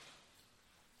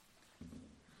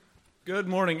Good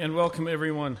morning and welcome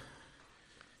everyone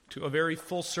to a very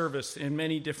full service in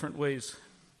many different ways.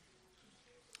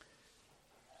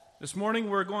 This morning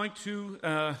we're going to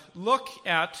look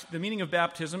at the meaning of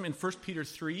baptism in 1 Peter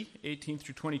 3, 18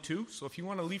 through 22. So if you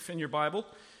want to leaf in your Bible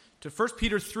to 1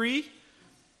 Peter 3,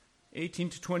 18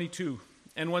 to 22.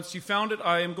 And once you found it,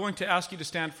 I am going to ask you to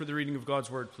stand for the reading of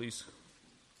God's Word, please.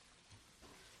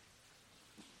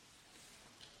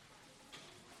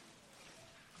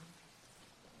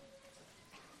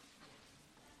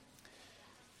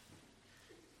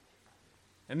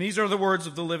 And these are the words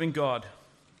of the living God.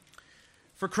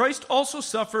 For Christ also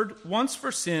suffered once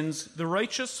for sins, the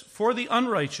righteous for the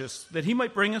unrighteous, that he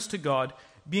might bring us to God,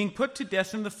 being put to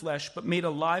death in the flesh, but made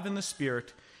alive in the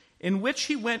Spirit, in which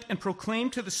he went and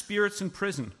proclaimed to the spirits in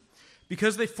prison,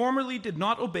 because they formerly did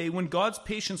not obey when God's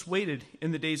patience waited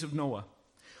in the days of Noah,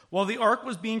 while the ark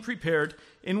was being prepared,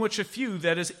 in which a few,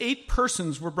 that is 8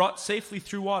 persons, were brought safely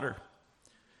through water.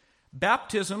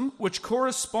 Baptism, which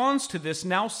corresponds to this,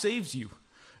 now saves you,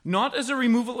 not as a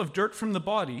removal of dirt from the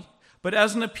body, but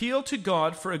as an appeal to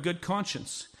God for a good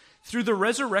conscience, through the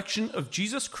resurrection of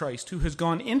Jesus Christ, who has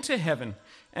gone into heaven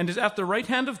and is at the right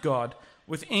hand of God,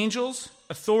 with angels,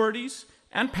 authorities,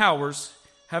 and powers,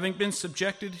 having been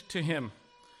subjected to him.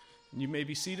 And you may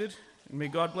be seated, and may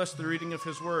God bless the reading of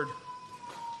his word.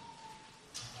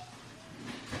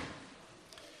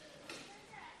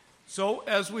 So,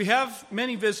 as we have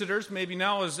many visitors, maybe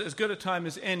now is as good a time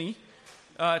as any,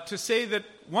 to say that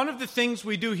one of the things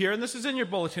we do here, and this is in your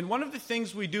bulletin, one of the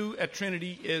things we do at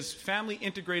Trinity is family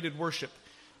integrated worship.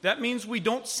 That means we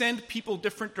don't send people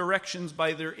different directions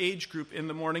by their age group in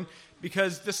the morning,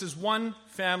 because this is one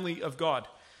family of God.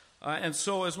 And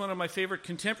so, as one of my favorite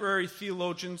contemporary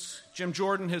theologians, Jim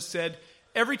Jordan, has said,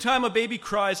 every time a baby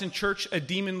cries in church, a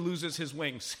demon loses his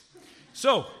wings.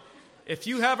 So, if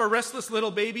you have a restless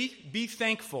little baby, be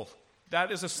thankful.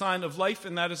 That is a sign of life,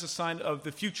 and that is a sign of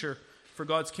the future for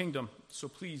God's kingdom. So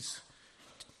please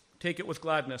take it with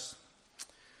gladness.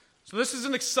 So this is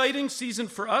an exciting season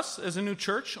for us as a new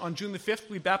church. On June the 5th,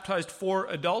 we baptized 4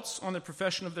 adults on the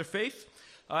profession of their faith.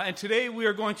 And today we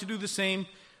are going to do the same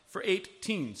for 8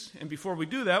 teens. And before we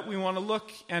do that, we want to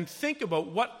look and think about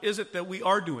what is it that we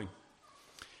are doing.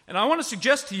 And I want to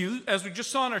suggest to you, as we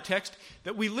just saw in our text,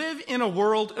 that we live in a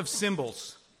world of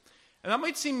symbols. And that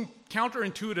might seem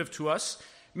counterintuitive to us.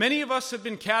 Many of us have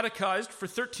been catechized for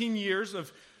 13 years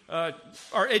of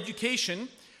our education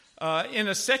in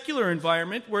a secular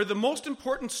environment where the most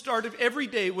important start of every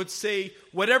day would say,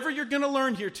 whatever you're going to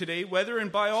learn here today, whether in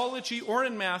biology or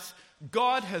in math,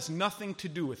 God has nothing to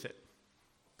do with it,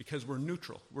 because we're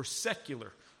neutral, we're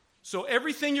secular. So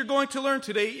everything you're going to learn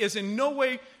today is in no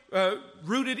way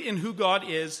rooted in who God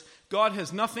is. God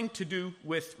has nothing to do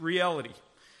with reality.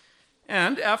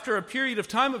 And after a period of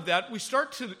time of that, we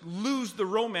start to lose the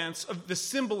romance of the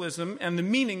symbolism and the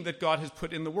meaning that God has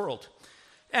put in the world.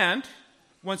 And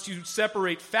once you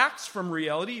separate facts from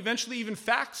reality, eventually even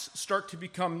facts start to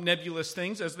become nebulous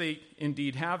things, as they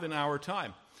indeed have in our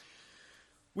time.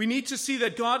 We need to see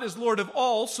that God is Lord of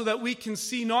all, so that we can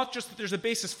see not just that there's a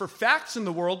basis for facts in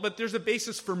the world, but there's a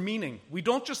basis for meaning. We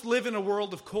don't just live in a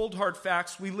world of cold, hard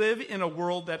facts. We live in a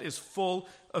world that is full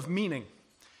of meaning.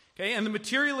 Okay, and the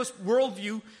materialist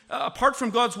worldview, apart from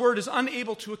God's word, is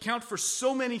unable to account for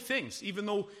so many things, even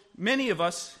though many of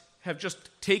us have just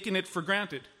taken it for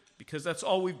granted, because that's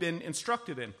all we've been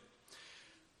instructed in.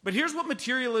 But here's what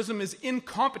materialism is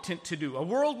incompetent to do. A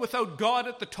world without God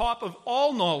at the top of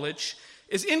all knowledge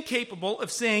is incapable of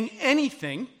saying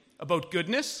anything about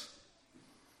goodness,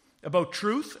 about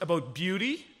truth, about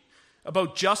beauty,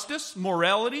 about justice,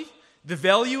 morality, the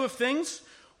value of things,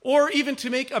 or even to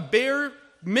make a bare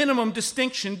minimum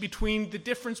distinction between the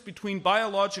difference between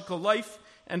biological life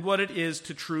and what it is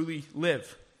to truly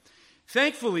live.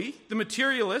 Thankfully, the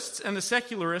materialists and the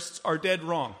secularists are dead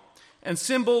wrong, and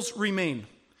symbols remain.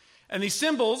 And these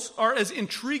symbols are as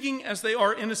intriguing as they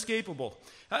are inescapable.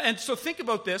 And so think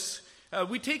about this.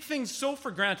 We take things so for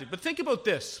granted, but think about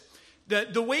this.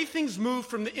 The way things move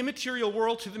from the immaterial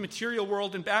world to the material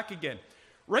world and back again.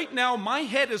 Right now, my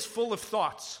head is full of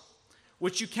thoughts,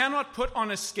 which you cannot put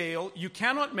on a scale, you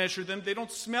cannot measure them, they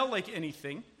don't smell like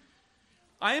anything.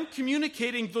 I am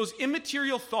communicating those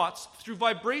immaterial thoughts through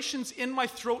vibrations in my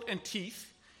throat and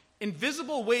teeth.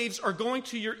 Invisible waves are going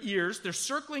to your ears, they're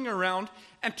circling around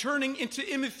and turning into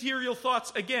immaterial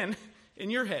thoughts again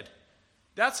in your head.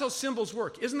 That's how symbols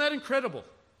work. Isn't that incredible?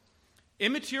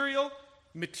 Immaterial,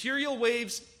 material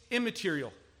waves,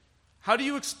 immaterial. How do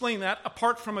you explain that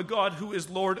apart from a God who is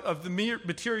Lord of the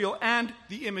material and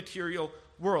the immaterial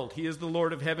world? He is the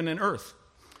Lord of heaven and earth.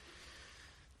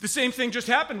 The same thing just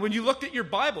happened when you looked at your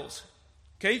Bibles.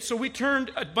 Okay, so we turned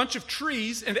a bunch of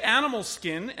trees and animal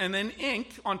skin and then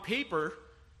ink on paper,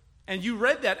 and you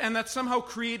read that, and that somehow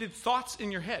created thoughts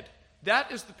in your head.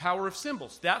 That is the power of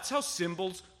symbols. That's how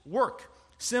symbols work.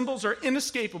 Symbols are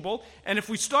inescapable, and if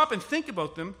we stop and think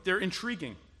about them, they're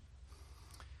intriguing.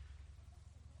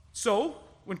 So,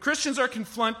 when Christians are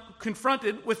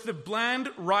confronted with the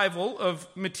bland rival of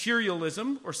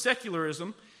materialism or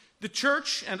secularism, the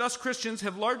church and us Christians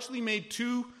have largely made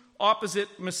two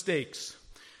opposite mistakes.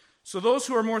 So those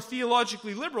who are more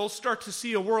theologically liberal start to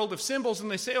see a world of symbols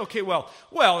and they say, okay, well,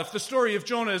 if the story of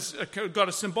Jonah has got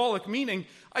a symbolic meaning,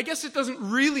 I guess it doesn't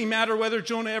really matter whether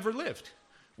Jonah ever lived.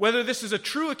 Whether this is a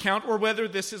true account or whether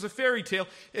this is a fairy tale,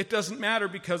 it doesn't matter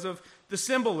because of the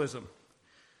symbolism.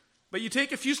 But you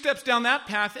take a few steps down that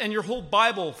path and your whole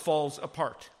Bible falls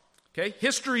apart. Okay?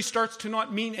 History starts to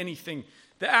not mean anything.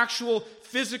 The actual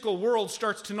physical world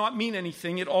starts to not mean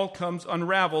anything. It all comes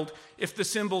unraveled if the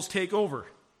symbols take over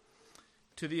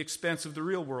to the expense of the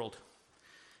real world.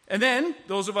 And then,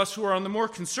 those of us who are on the more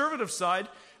conservative side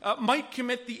might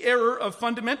commit the error of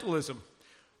fundamentalism.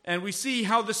 And we see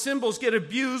how the symbols get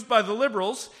abused by the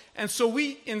liberals, and so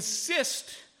we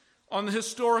insist on the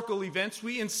historical events.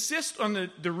 We insist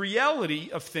on the reality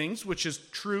of things, which is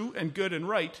true and good and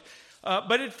right.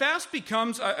 But it fast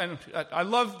becomes, I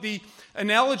love the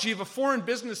analogy of a foreign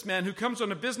businessman who comes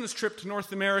on a business trip to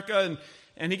North America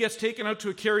and he gets taken out to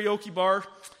a karaoke bar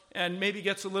and maybe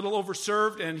gets a little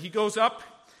overserved, and he goes up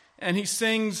and he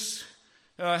sings,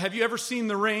 have you ever seen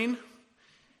the rain?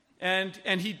 And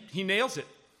he nails it.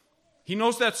 He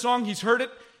knows that song, he's heard it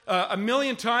a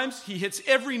million times. He hits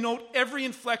every note, every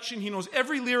inflection. He knows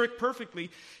every lyric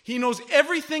perfectly. He knows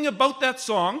everything about that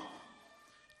song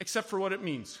except for what it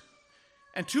means.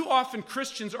 And too often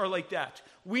Christians are like that.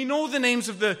 We know the names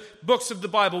of the books of the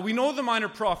Bible. We know the minor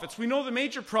prophets. We know the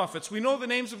major prophets. We know the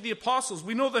names of the apostles.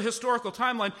 We know the historical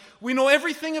timeline. We know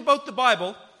everything about the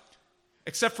Bible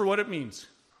except for what it means.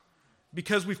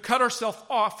 Because we've cut ourselves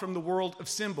off from the world of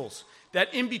symbols.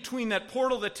 That in between, that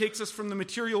portal that takes us from the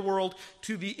material world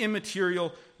to the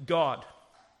immaterial God.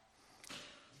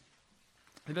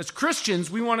 And as Christians,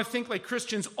 we want to think like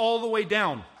Christians all the way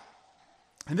down.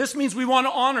 And this means we want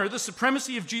to honor the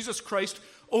supremacy of Jesus Christ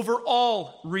over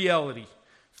all reality,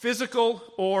 physical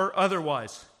or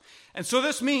otherwise. And so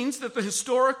this means that the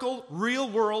historical, real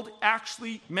world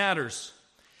actually matters.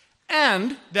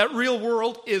 And that real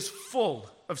world is full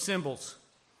of symbols.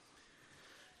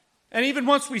 And even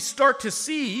once we start to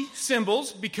see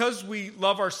symbols, because we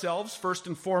love ourselves first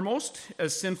and foremost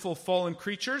as sinful, fallen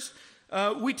creatures,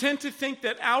 we tend to think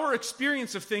that our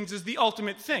experience of things is the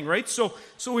ultimate thing, right? So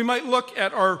we might look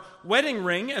at our wedding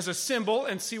ring as a symbol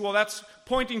and see, well, that's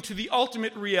pointing to the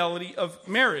ultimate reality of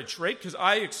marriage, right? Because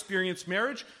I experience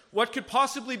marriage. What could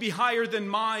possibly be higher than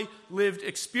my lived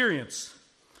experience?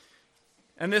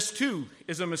 And this, too,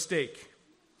 is a mistake,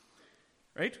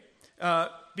 right?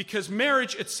 Because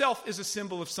marriage itself is a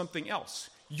symbol of something else.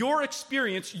 Your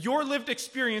experience, your lived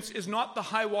experience, is not the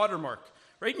high watermark,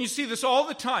 right? And you see this all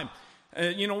the time.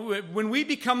 When we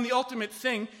become the ultimate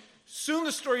thing, soon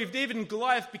the story of David and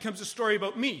Goliath becomes a story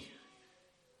about me,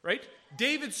 right?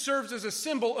 David serves as a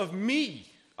symbol of me.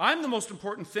 I'm the most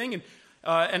important thing,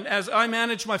 and as I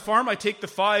manage my farm, I take the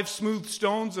 5 smooth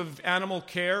stones of animal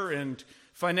care and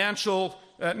financial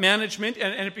management,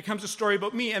 and it becomes a story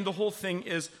about me, and the whole thing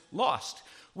is lost.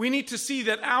 We need to see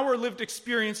that our lived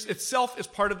experience itself is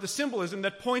part of the symbolism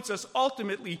that points us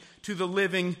ultimately to the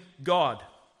living God.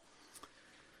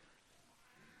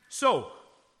 So,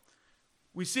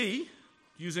 we see,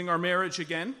 using our marriage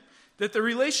again, that the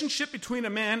relationship between a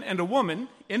man and a woman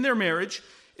in their marriage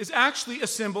is actually a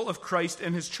symbol of Christ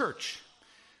and his church.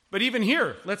 But even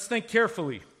here, let's think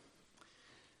carefully.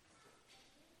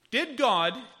 Did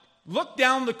God look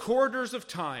down the corridors of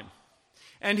time,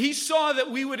 and he saw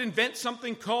that we would invent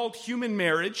something called human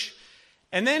marriage,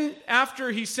 and then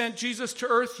after he sent Jesus to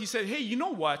earth, he said, hey, you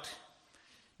know what?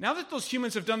 Now that those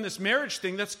humans have done this marriage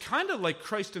thing, that's kind of like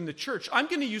Christ and the church. I'm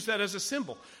going to use that as a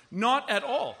symbol. Not at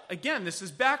all. Again, this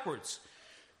is backwards.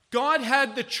 God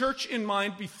had the church in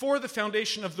mind before the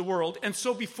foundation of the world, and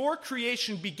so before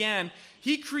creation began,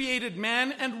 he created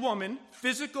man and woman,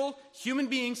 physical human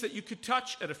beings that you could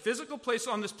touch at a physical place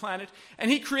on this planet, and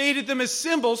he created them as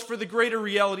symbols for the greater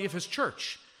reality of his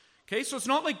church. Okay, so it's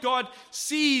not like God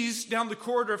sees down the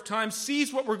corridor of time,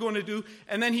 sees what we're going to do,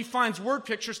 and then he finds word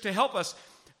pictures to help us.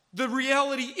 The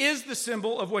reality is the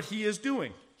symbol of what he is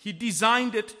doing. He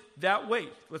designed it that way.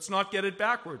 Let's not get it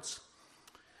backwards.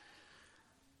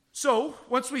 So,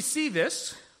 once we see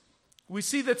this, we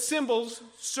see that symbols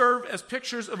serve as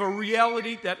pictures of a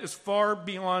reality that is far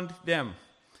beyond them.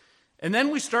 And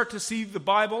then we start to see the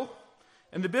Bible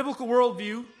and the biblical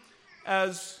worldview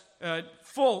as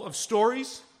full of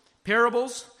stories,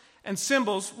 parables, and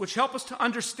symbols which help us to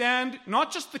understand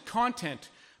not just the content,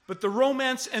 but the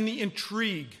romance and the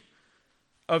intrigue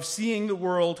of seeing the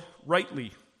world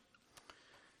rightly.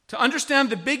 To understand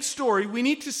the big story, we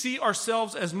need to see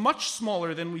ourselves as much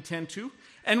smaller than we tend to,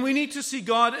 and we need to see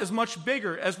God as much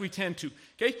bigger as we tend to.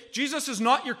 Okay? Jesus is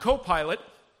not your co-pilot.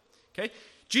 Okay?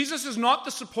 Jesus is not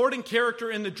the supporting character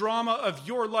in the drama of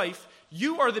your life.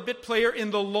 You are the bit player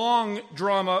in the long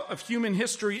drama of human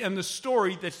history and the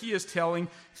story that he is telling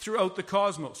throughout the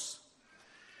cosmos.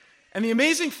 And the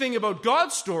amazing thing about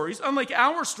God's stories, unlike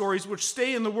our stories which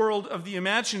stay in the world of the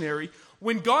imaginary,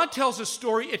 when God tells a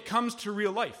story, it comes to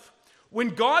real life. When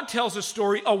God tells a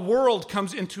story, a world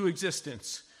comes into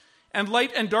existence. And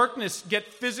light and darkness get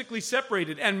physically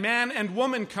separated, and man and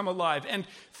woman come alive, and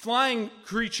flying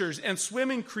creatures and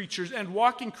swimming creatures and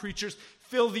walking creatures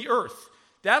fill the earth.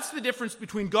 That's the difference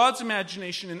between God's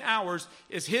imagination and ours,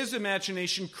 is his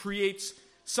imagination creates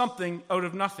something out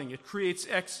of nothing. It creates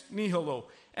ex nihilo.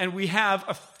 And we have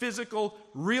a physical,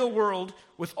 real world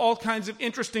with all kinds of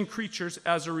interesting creatures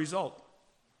as a result.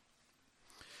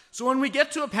 So when we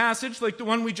get to a passage like the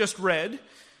one we just read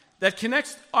that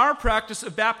connects our practice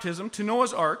of baptism to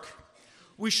Noah's Ark,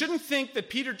 we shouldn't think that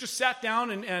Peter just sat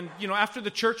down and after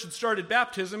the church had started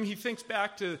baptism, he thinks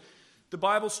back to the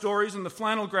Bible stories and the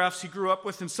flannel graphs he grew up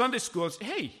with in Sunday school and says,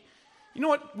 hey, you know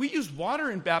what? We use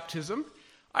water in baptism.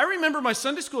 I remember my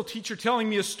Sunday school teacher telling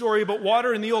me a story about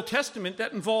water in the Old Testament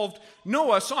that involved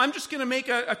Noah, so I'm just going to make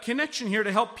a connection here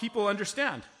to help people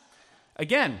understand.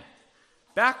 Again,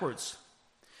 backwards.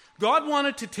 God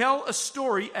wanted to tell a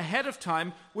story ahead of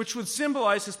time which would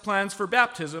symbolize his plans for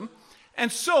baptism,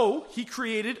 and so he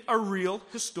created a real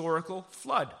historical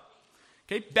flood.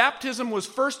 Okay? Baptism was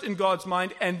first in God's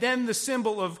mind, and then the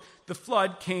symbol of the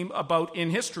flood came about in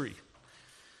history.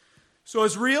 So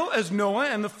as real as Noah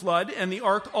and the flood and the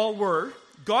ark all were,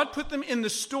 God put them in the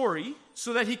story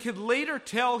so that he could later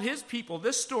tell his people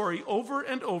this story over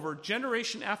and over,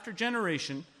 generation after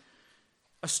generation,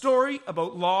 a story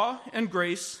about law and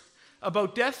grace,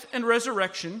 about death and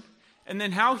resurrection, and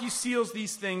then how he seals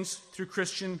these things through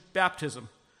Christian baptism.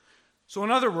 So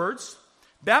in other words,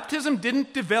 baptism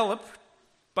didn't develop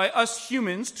by us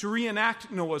humans to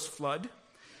reenact Noah's flood.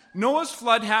 Noah's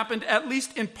flood happened at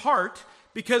least in part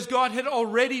because God had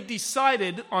already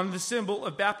decided on the symbol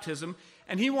of baptism,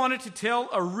 and he wanted to tell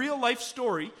a real-life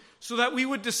story so that we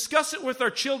would discuss it with our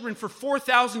children for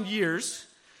 4,000 years,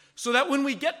 so that when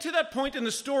we get to that point in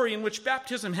the story in which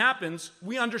baptism happens,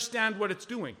 we understand what it's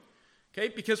doing. Okay?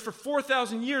 Because for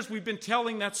 4,000 years, we've been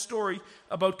telling that story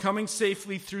about coming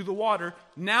safely through the water.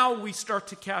 Now we start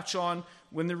to catch on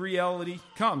when the reality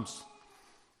comes.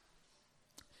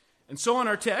 And so in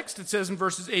our text, it says in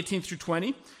verses 18 through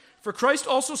 20, "For Christ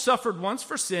also suffered once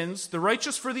for sins, the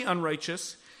righteous for the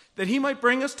unrighteous, that he might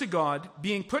bring us to God,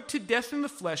 being put to death in the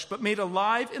flesh, but made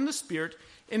alive in the Spirit,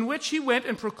 in which he went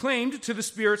and proclaimed to the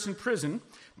spirits in prison,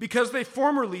 because they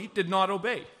formerly did not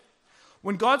obey.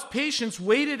 When God's patience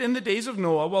waited in the days of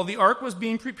Noah, while the ark was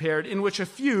being prepared, in which a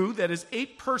few, that is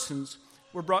 8 persons,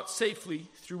 were brought safely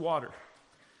through water."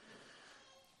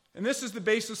 And this is the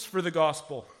basis for the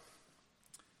gospel.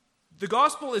 The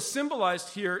gospel is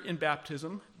symbolized here in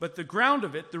baptism, but the ground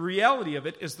of it, the reality of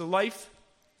it, is the life,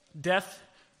 death,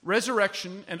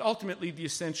 resurrection, and ultimately the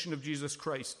ascension of Jesus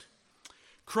Christ.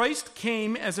 Christ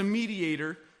came as a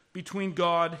mediator between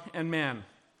God and man.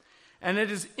 And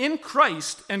it is in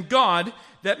Christ and God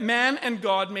that man and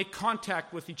God make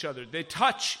contact with each other. They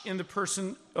touch in the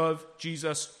person of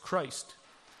Jesus Christ.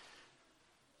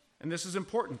 And this is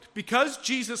important. Because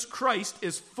Jesus Christ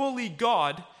is fully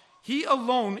God, he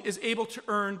alone is able to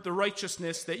earn the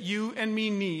righteousness that you and me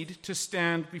need to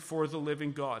stand before the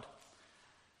living God.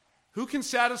 Who can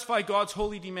satisfy God's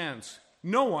holy demands?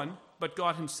 No one but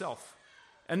God himself.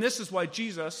 And this is why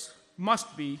Jesus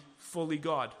must be fully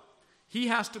God. He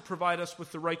has to provide us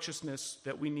with the righteousness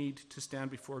that we need to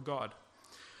stand before God.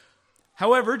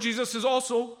 However, Jesus is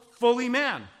also fully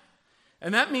man.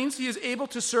 And that means he is able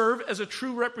to serve as a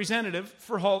true representative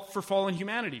for fallen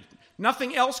humanity.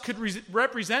 Nothing else could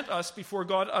represent us before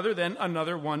God other than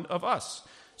another one of us.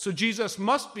 So Jesus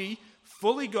must be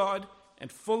fully God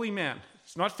and fully man.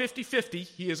 It's not 50-50.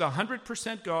 He is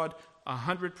 100% God,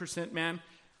 100% man.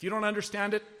 If you don't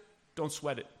understand it, don't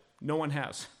sweat it. No one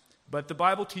has. But the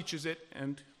Bible teaches it,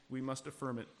 and we must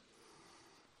affirm it.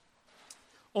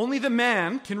 Only the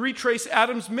man can retrace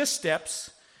Adam's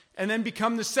missteps and then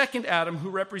become the second Adam who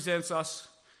represents us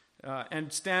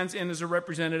and stands in as a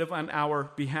representative on our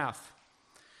behalf.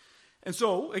 And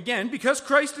so, again, because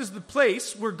Christ is the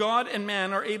place where God and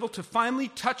man are able to finally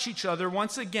touch each other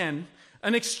once again,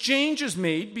 an exchange is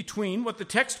made between what the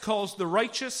text calls the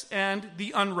righteous and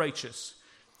the unrighteous.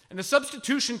 And a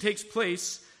substitution takes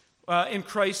place in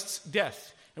Christ's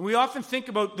death. And we often think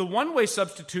about the one-way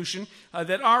substitution,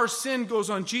 that our sin goes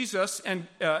on Jesus and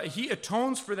he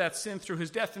atones for that sin through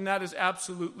his death, and that is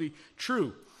absolutely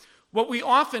true. What we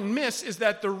often miss is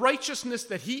that the righteousness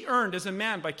that he earned as a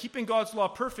man by keeping God's law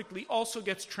perfectly also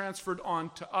gets transferred on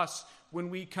to us when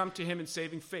we come to him in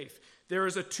saving faith. There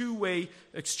is a two-way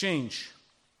exchange.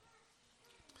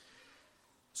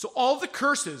 So all the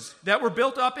curses that were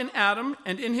built up in Adam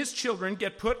and in his children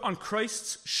get put on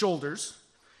Christ's shoulders.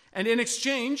 And in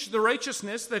exchange, the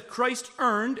righteousness that Christ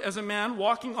earned as a man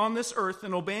walking on this earth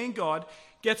and obeying God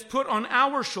gets put on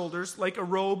our shoulders like a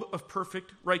robe of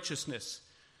perfect righteousness.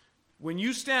 When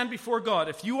you stand before God,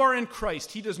 if you are in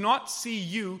Christ, he does not see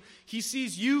you. He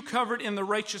sees you covered in the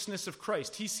righteousness of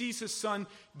Christ. He sees his son,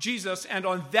 Jesus, and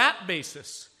on that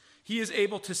basis, he is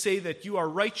able to say that you are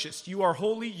righteous, you are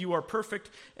holy, you are perfect,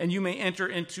 and you may enter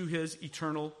into his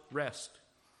eternal rest.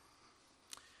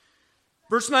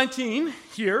 Verse 19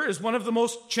 here is one of the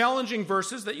most challenging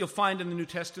verses that you'll find in the New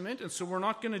Testament, and so we're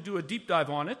not going to do a deep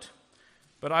dive on it,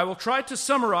 but I will try to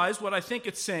summarize what I think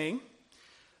it's saying.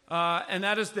 And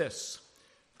that is this.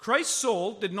 Christ's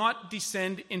soul did not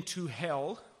descend into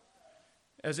hell,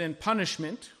 as in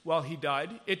punishment, while he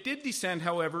died. It did descend,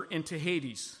 however, into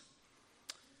Hades.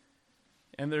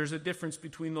 And there's a difference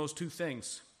between those two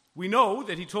things. We know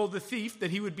that he told the thief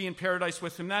that he would be in paradise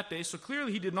with him that day, so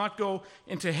clearly he did not go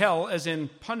into hell as in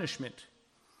punishment.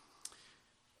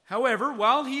 However,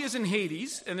 while he is in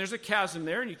Hades, and there's a chasm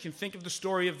there, and you can think of the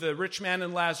story of the rich man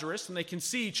and Lazarus, and they can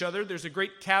see each other. There's a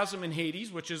great chasm in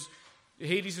Hades,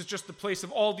 Hades is just the place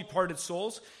of all departed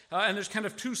souls. And there's kind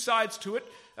of two sides to it,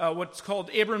 what's called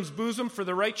Abraham's bosom for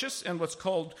the righteous, and what's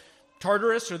called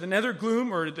Tartarus, or the nether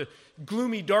gloom, or the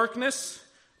gloomy darkness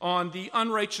on the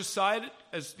unrighteous side,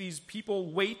 as these people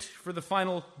wait for the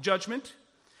final judgment.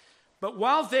 But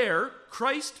while there,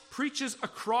 Christ preaches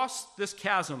across this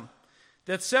chasm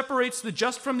that separates the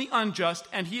just from the unjust,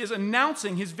 and he is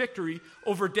announcing his victory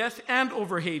over death and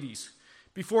over Hades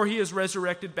before he is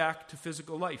resurrected back to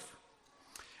physical life.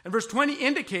 And verse 20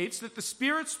 indicates that the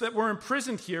spirits that were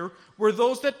imprisoned here were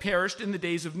those that perished in the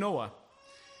days of Noah.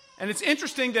 And it's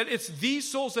interesting that it's these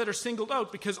souls that are singled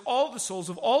out, because all the souls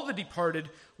of all the departed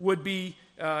would be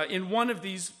in one of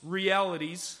these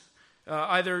realities,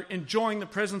 either enjoying the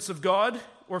presence of God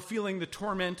or feeling the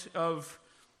torment of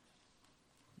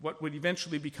what would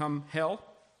eventually become hell.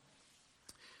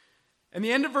 And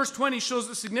the end of verse 20 shows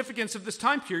the significance of this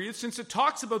time period, since it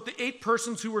talks about the 8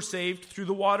 persons who were saved through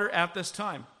the water at this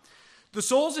time. The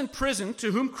souls in prison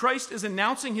to whom Christ is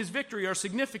announcing his victory are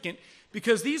significant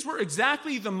because these were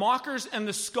exactly the mockers and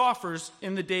the scoffers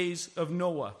in the days of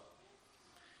Noah.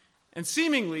 And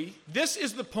seemingly, this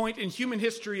is the point in human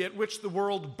history at which the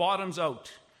world bottoms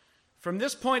out. From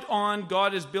this point on,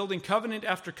 God is building covenant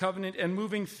after covenant and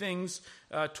moving things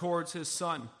towards his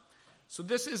son. So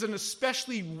this is an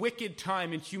especially wicked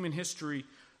time in human history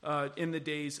in the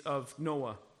days of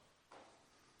Noah.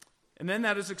 And then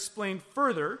that is explained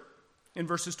further in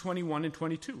verses 21 and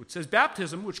 22. It says,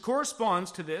 baptism, which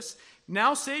corresponds to this,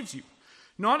 now saves you,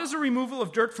 not as a removal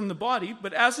of dirt from the body,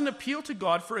 but as an appeal to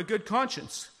God for a good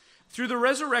conscience, through the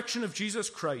resurrection of Jesus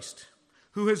Christ,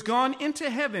 who has gone into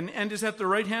heaven and is at the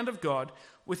right hand of God,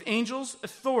 with angels,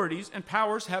 authorities, and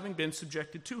powers having been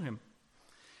subjected to him.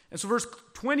 And so verse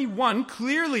 21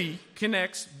 clearly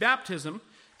connects baptism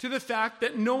to the fact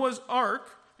that Noah's ark,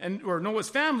 or Noah's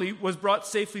family, was brought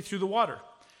safely through the water.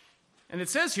 And it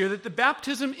says here that the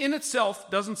baptism in itself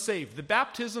doesn't save. The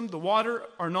baptism, the water,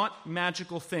 are not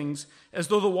magical things, as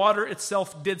though the water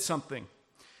itself did something.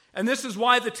 And this is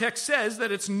why the text says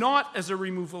that it's not as a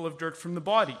removal of dirt from the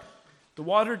body. The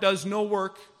water does no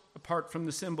work apart from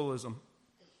the symbolism.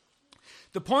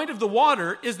 The point of the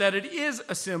water is that it is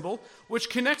a symbol which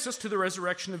connects us to the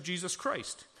resurrection of Jesus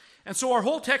Christ. And so our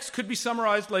whole text could be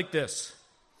summarized like this.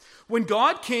 When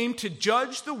God came to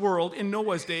judge the world in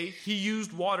Noah's day, he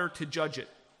used water to judge it.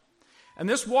 And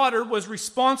this water was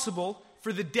responsible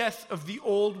for the death of the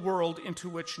old world into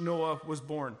which Noah was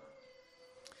born.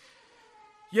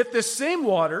 Yet this same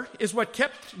water is what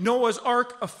kept Noah's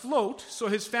ark afloat so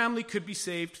his family could be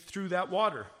saved through that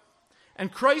water.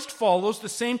 And Christ follows the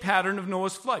same pattern of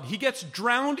Noah's flood. He gets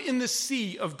drowned in the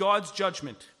sea of God's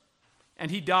judgment,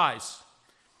 and he dies.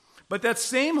 But that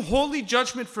same holy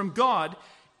judgment from God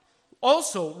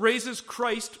also raises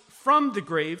Christ from the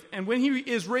grave, and when he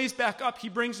is raised back up, he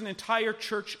brings an entire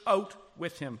church out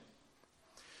with him.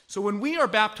 So when we are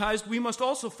baptized, we must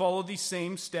also follow these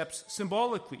same steps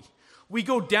symbolically. We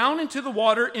go down into the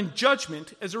water in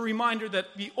judgment as a reminder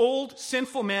that the old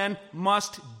sinful man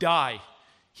must die.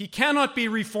 He cannot be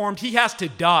reformed. He has to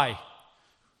die.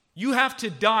 You have to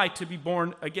die to be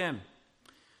born again.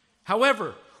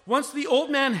 However, once the old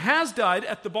man has died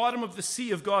at the bottom of the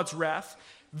sea of God's wrath,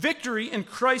 victory in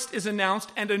Christ is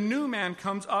announced and a new man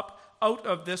comes up out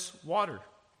of this water.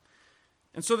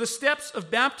 And so the steps of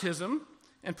baptism,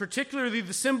 and particularly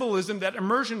the symbolism that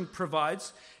immersion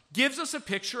provides, gives us a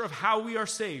picture of how we are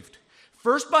saved.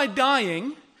 First by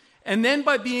dying, and then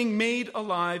by being made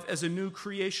alive as a new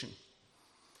creation.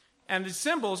 And the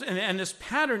symbols and this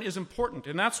pattern is important.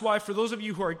 And that's why, for those of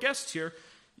you who are guests here,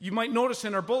 you might notice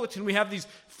in our bulletin we have these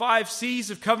 5 C's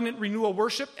of covenant renewal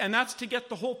worship, and that's to get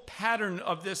the whole pattern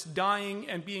of this dying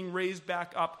and being raised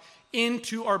back up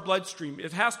into our bloodstream.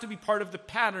 It has to be part of the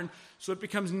pattern so it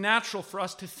becomes natural for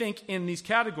us to think in these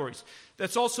categories.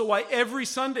 That's also why every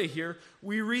Sunday here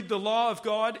we read the law of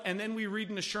God and then we read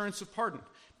an assurance of pardon,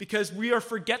 because we are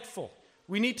forgetful.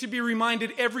 We need to be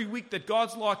reminded every week that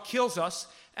God's law kills us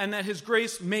and that his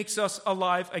grace makes us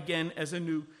alive again as a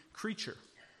new creature.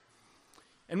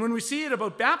 And when we see it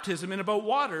about baptism and about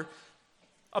water,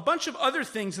 a bunch of other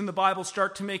things in the Bible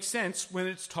start to make sense when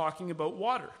it's talking about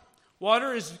water.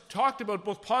 Water is talked about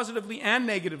both positively and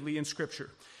negatively in Scripture.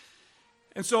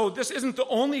 And so this isn't the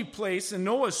only place in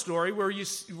Noah's story where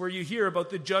you hear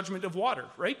about the judgment of water,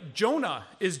 right? Jonah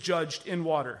is judged in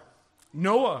water.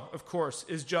 Noah, of course,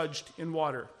 is judged in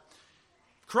water.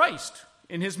 Christ,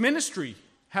 in his ministry,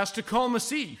 has to calm a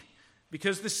sea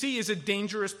because the sea is a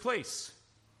dangerous place.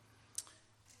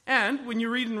 And when you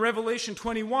read in Revelation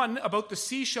 21 about the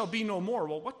sea shall be no more,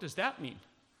 well, what does that mean?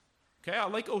 Okay, I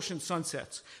like ocean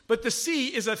sunsets. But the sea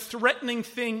is a threatening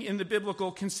thing in the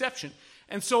biblical conception.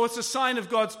 And so it's a sign of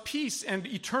God's peace and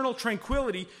eternal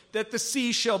tranquility that the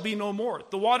sea shall be no more.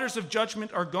 The waters of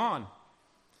judgment are gone.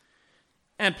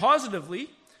 And positively,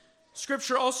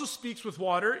 Scripture also speaks with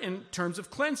water in terms of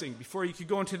cleansing. Before you could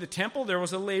go into the temple, there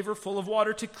was a laver full of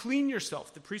water to clean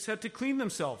yourself. The priests had to clean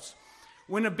themselves.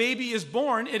 When a baby is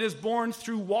born, it is born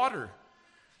through water.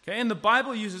 Okay, and the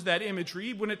Bible uses that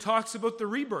imagery when it talks about the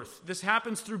rebirth. This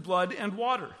happens through blood and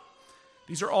water.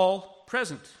 These are all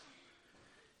present.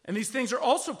 And these things are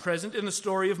also present in the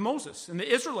story of Moses and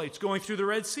the Israelites going through the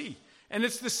Red Sea. And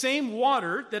it's the same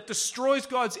water that destroys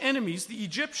God's enemies, the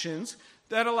Egyptians,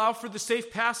 that allow for the safe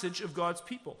passage of God's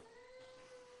people.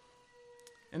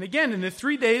 And again, in the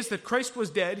 3 days that Christ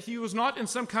was dead, he was not in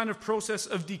some kind of process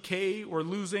of decay or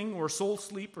losing or soul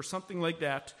sleep or something like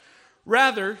that.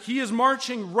 Rather, he is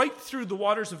marching right through the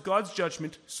waters of God's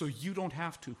judgment so you don't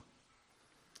have to.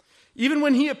 Even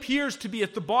when he appears to be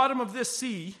at the bottom of this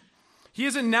sea, he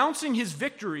is announcing his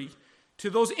victory to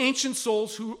those ancient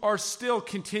souls who are still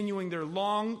continuing their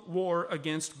long war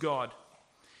against God.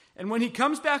 And when he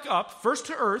comes back up, first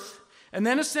to earth, and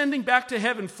then ascending back to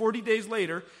heaven 40 days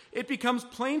later, it becomes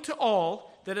plain to all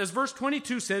that, as verse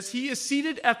 22 says, he is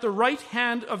seated at the right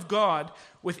hand of God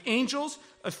with angels,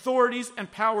 authorities, and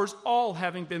powers all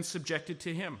having been subjected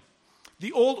to him.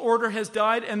 The old order has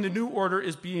died and the new order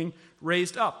is being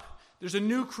raised up. There's a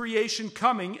new creation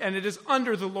coming, and it is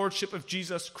under the lordship of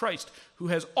Jesus Christ, who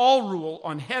has all rule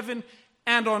on heaven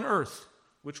and on earth,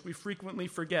 which we frequently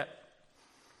forget.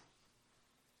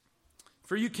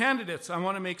 For you candidates, I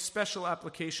want to make special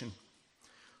application.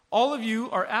 All of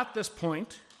you are at this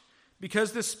point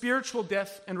because the spiritual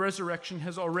death and resurrection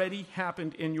has already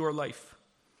happened in your life.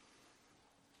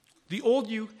 The old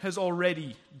you has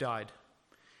already died,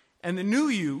 and the new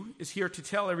you is here to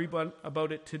tell everyone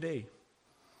about it today.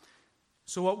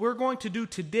 So what we're going to do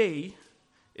today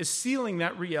is sealing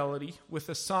that reality with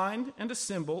a sign and a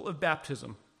symbol of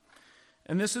baptism.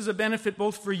 And this is a benefit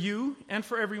both for you and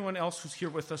for everyone else who's here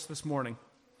with us this morning.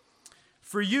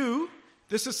 For you,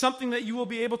 this is something that you will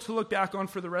be able to look back on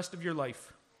for the rest of your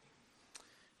life.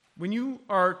 When you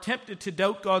are tempted to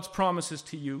doubt God's promises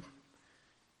to you,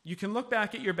 you can look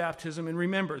back at your baptism and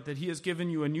remember that he has given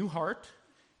you a new heart.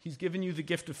 He's given you the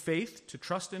gift of faith to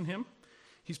trust in him.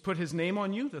 He's put his name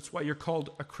on you. That's why you're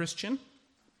called a Christian.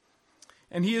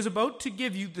 And he is about to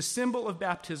give you the symbol of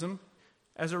baptism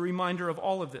as a reminder of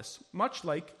all of this, much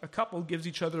like a couple gives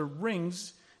each other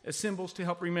rings as symbols to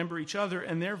help remember each other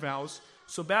and their vows.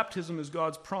 So baptism is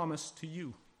God's promise to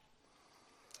you.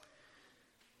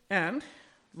 And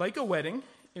like a wedding,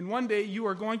 in one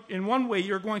way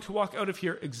you're going to walk out of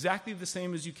here exactly the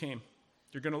same as you came.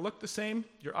 You're going to look the same.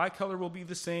 Your eye color will be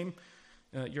the same.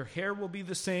 Your hair will be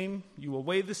the same. You will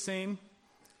weigh the same.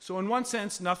 So in one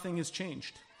sense, nothing has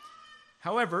changed.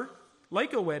 However,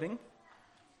 like a wedding,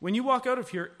 when you walk out of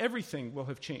here, everything will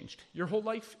have changed. Your whole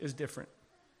life is different.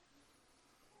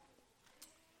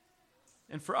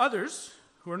 And for others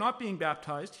who are not being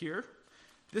baptized here,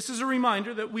 this is a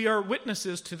reminder that we are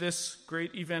witnesses to this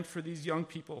great event for these young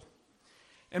people.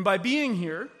 And by being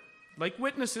here, like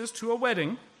witnesses to a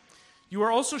wedding, you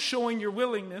are also showing your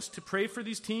willingness to pray for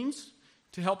these teens,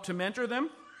 to help to mentor them,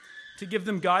 to give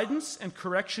them guidance and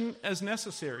correction as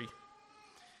necessary.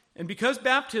 And because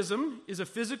baptism is a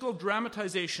physical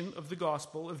dramatization of the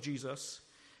gospel of Jesus,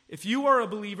 if you are a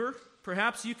believer,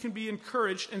 perhaps you can be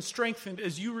encouraged and strengthened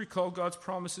as you recall God's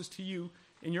promises to you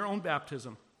in your own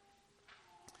baptism.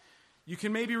 You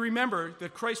can maybe remember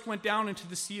that Christ went down into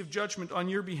the sea of judgment on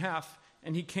your behalf,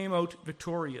 and he came out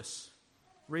victorious,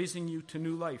 raising you to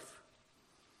new life.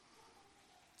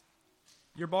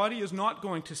 Your body is not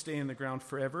going to stay in the ground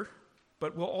forever,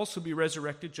 but will also be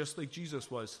resurrected just like Jesus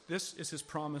was. This is his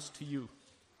promise to you.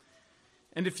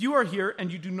 And if you are here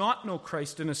and you do not know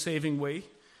Christ in a saving way,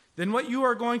 then what you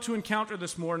are going to encounter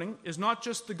this morning is not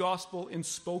just the gospel in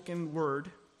spoken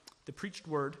word, the preached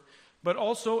word, but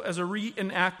also as a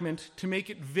reenactment to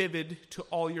make it vivid to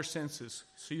all your senses.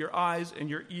 So your eyes and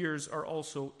your ears are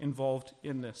also involved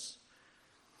in this.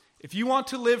 If you want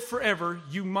to live forever,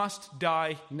 you must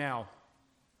die now.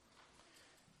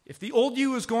 If the old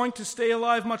you is going to stay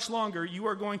alive much longer, you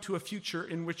are going to a future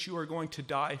in which you are going to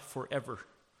die forever.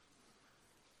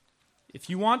 If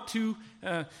you want to,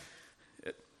 as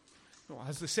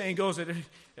the saying goes,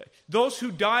 those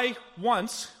who die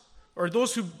once, or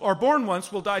those who are born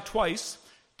once will die twice.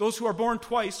 Those who are born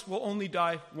twice will only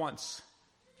die once.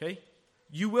 Okay?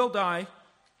 You will die,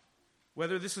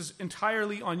 whether this is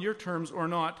entirely on your terms or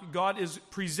not. God is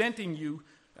presenting you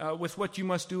with what you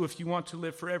must do if you want to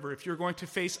live forever. If you're going to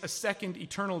face a second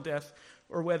eternal death,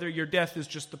 or whether your death is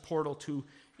just the portal to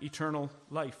eternal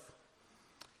life.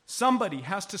 Somebody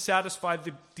has to satisfy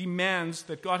the demands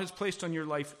that God has placed on your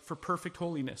life for perfect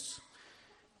holiness.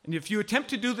 And if you attempt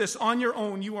to do this on your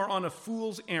own, you are on a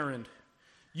fool's errand.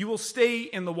 You will stay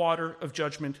in the water of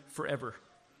judgment forever.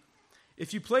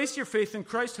 If you place your faith in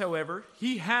Christ, however,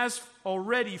 he has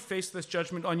already faced this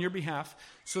judgment on your behalf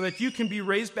so that you can be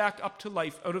raised back up to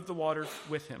life out of the water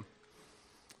with him.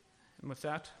 And with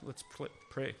that, let's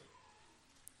pray.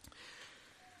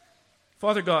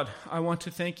 Father God, I want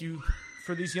to thank you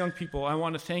for these young people. I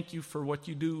want to thank you for what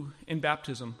you do in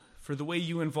baptism, for the way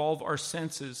you involve our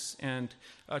senses and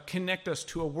connect us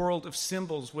to a world of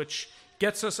symbols which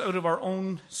gets us out of our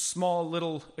own small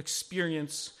little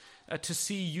experience to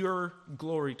see your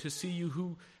glory, to see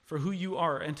you for who you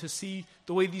are, and to see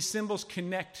the way these symbols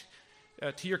connect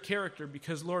to your character,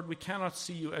 because, Lord, we cannot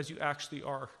see you as you actually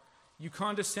are. You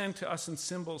condescend to us in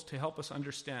symbols to help us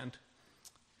understand.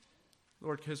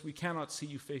 Lord, because we cannot see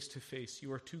you face to face.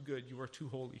 You are too good. You are too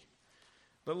holy.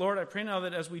 But, Lord, I pray now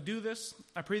that as we do this,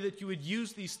 I pray that you would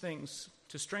use these things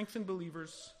to strengthen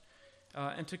believers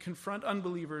and to confront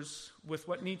unbelievers with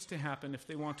what needs to happen if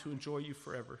they want to enjoy you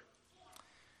forever.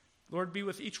 Lord, be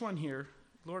with each one here.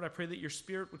 Lord, I pray that your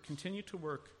Spirit would continue to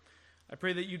work. I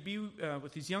pray that you'd be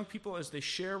with these young people as they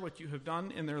share what you have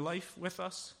done in their life with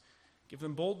us. Give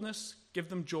them boldness, give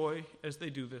them joy as they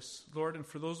do this. Lord, and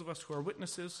for those of us who are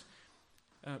witnesses,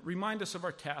 remind us of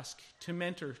our task to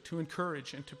mentor, to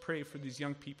encourage, and to pray for these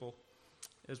young people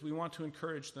as we want to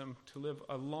encourage them to live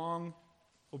a long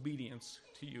obedience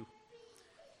to you.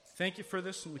 Thank you for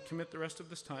this, and we commit the rest of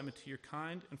this time into your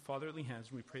kind and fatherly hands,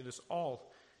 and we pray this all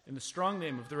in the strong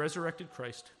name of the resurrected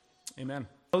Christ. Amen.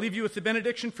 I'll leave you with the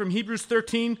benediction from Hebrews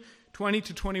 13, 20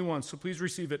 to 21, so please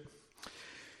receive it.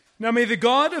 Now may the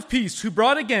God of peace, who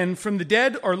brought again from the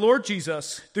dead our Lord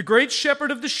Jesus, the great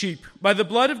shepherd of the sheep, by the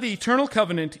blood of the eternal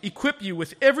covenant, equip you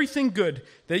with everything good,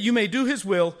 that you may do his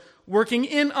will, working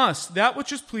in us that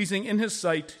which is pleasing in his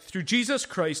sight, through Jesus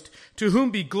Christ, to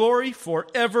whom be glory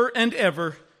forever and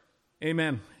ever.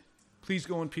 Amen. Please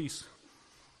go in peace.